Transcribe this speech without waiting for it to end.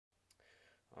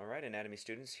Alright, anatomy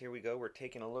students, here we go. We're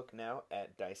taking a look now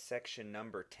at dissection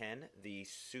number 10, the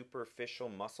superficial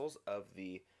muscles of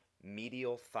the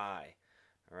medial thigh.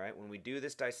 Alright, when we do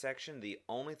this dissection, the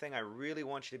only thing I really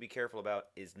want you to be careful about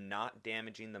is not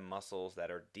damaging the muscles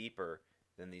that are deeper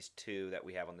than these two that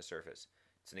we have on the surface.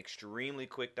 It's an extremely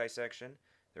quick dissection.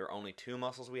 There are only two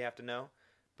muscles we have to know,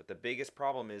 but the biggest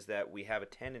problem is that we have a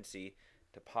tendency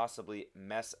to possibly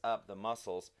mess up the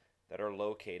muscles that are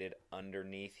located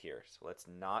underneath here. So let's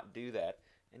not do that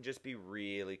and just be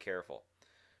really careful.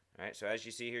 Alright, so as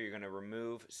you see here, you're going to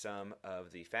remove some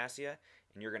of the fascia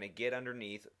and you're going to get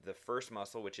underneath the first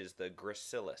muscle, which is the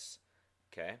gracilis.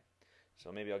 Okay,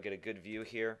 so maybe I'll get a good view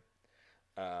here.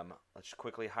 Let's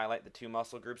quickly highlight the two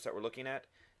muscle groups that we're looking at.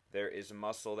 There is a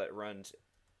muscle that runs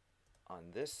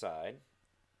on this side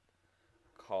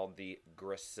called the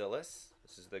gracilis.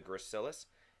 This is the gracilis.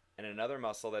 And another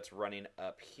muscle that's running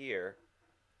up here,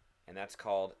 and that's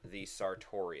called the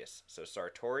Sartorius. So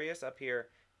Sartorius up here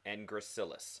and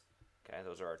Gracilis. Okay,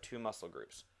 those are our two muscle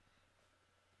groups.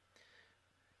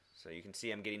 So you can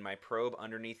see I'm getting my probe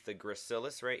underneath the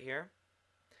Gracilis right here,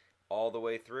 all the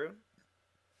way through.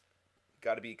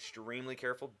 Got to be extremely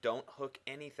careful. Don't hook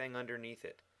anything underneath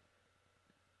it.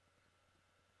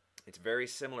 It's very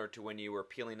similar to when you were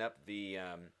peeling up the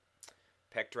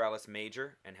pectoralis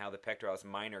major and how the pectoralis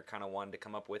minor kind of wanted to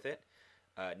come up with it.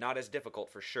 Not as difficult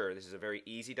for sure. This is a very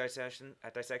easy dissection,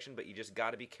 but you just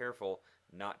got to be careful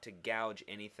not to gouge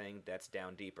anything that's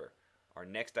down deeper. Our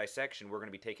next dissection, we're going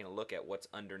to be taking a look at what's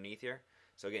underneath here.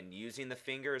 So again, using the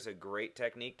finger is a great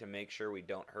technique to make sure we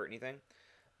don't hurt anything.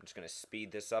 I'm just going to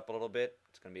speed this up a little bit.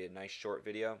 It's going to be a nice short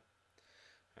video.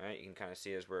 Alright, you can kind of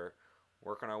see as we're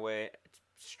working our way, it's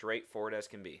straightforward as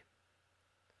can be.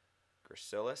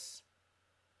 Gracilis.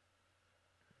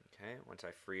 Okay, once I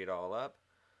free it all up.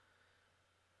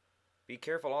 Be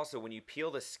careful also when you peel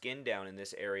the skin down in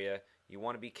this area, you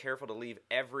want to be careful to leave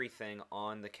everything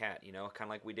on the cat, you know, kind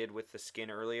of like we did with the skin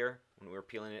earlier when we were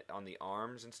peeling it on the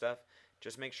arms and stuff.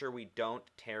 Just make sure we don't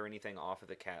tear anything off of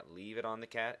the cat. Leave it on the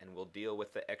cat and we'll deal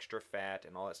with the extra fat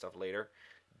and all that stuff later.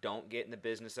 Don't get in the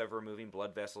business of removing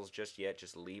blood vessels just yet.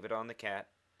 Just leave it on the cat.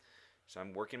 So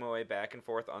I'm working my way back and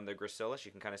forth on the gracilis. You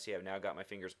can kind of see I've now got my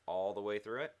fingers all the way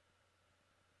through it.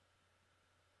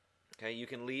 Okay, you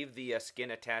can leave the skin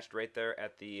attached right there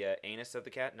at the anus of the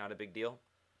cat, not a big deal.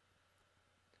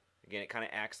 Again, it kind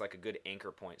of acts like a good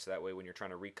anchor point, so that way when you're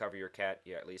trying to recover your cat,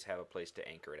 you at least have a place to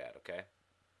anchor it at, okay?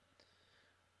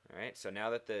 Alright, so now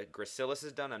that the gracilis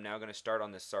is done, I'm now going to start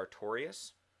on the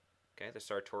sartorius. Okay, the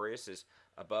sartorius is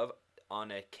above. On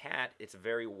a cat, it's a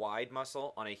very wide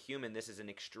muscle. On a human, this is an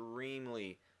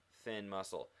extremely thin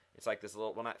muscle. It's like this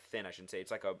little, well, not thin, I shouldn't say.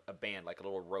 It's like a band, like a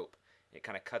little rope. It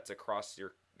kind of cuts across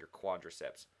your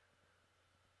quadriceps.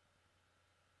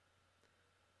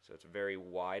 So it's very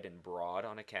wide and broad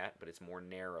on a cat, but it's more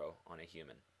narrow on a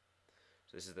human.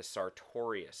 So this is the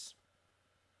sartorius.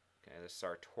 Okay, the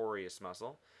sartorius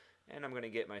muscle. And I'm going to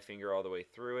get my finger all the way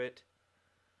through it.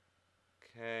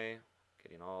 Okay,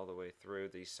 getting all the way through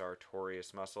the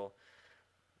sartorius muscle.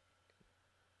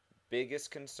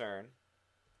 Biggest concern,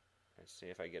 let's see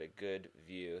if I get a good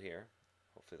view here.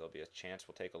 Hopefully there'll be a chance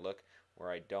we'll take a look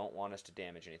where I don't want us to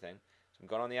damage anything. So I'm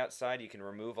going on the outside. You can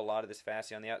remove a lot of this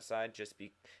fascia on the outside.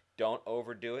 Don't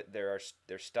overdo it. There's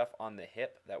stuff on the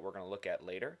hip that we're going to look at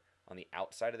later on the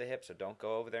outside of the hip, so don't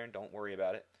go over there and don't worry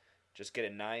about it. Just get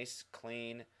a nice,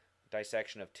 clean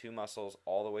dissection of two muscles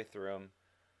all the way through them.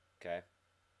 Okay.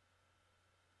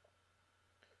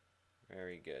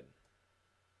 Very good.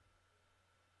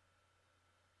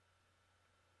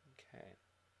 Okay.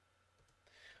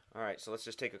 Alright, so let's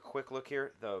just take a quick look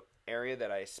here. The area that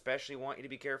I especially want you to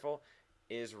be careful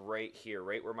is right here,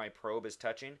 right where my probe is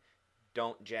touching.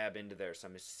 Don't jab into there.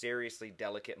 Some seriously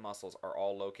delicate muscles are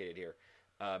all located here.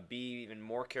 Be even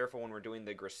more careful when we're doing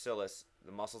the gracilis.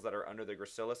 The muscles that are under the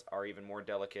gracilis are even more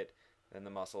delicate than the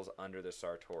muscles under the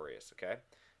sartorius, okay?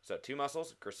 So two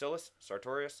muscles, gracilis,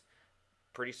 sartorius,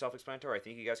 pretty self-explanatory. I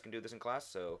think you guys can do this in class,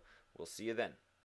 so we'll see you then.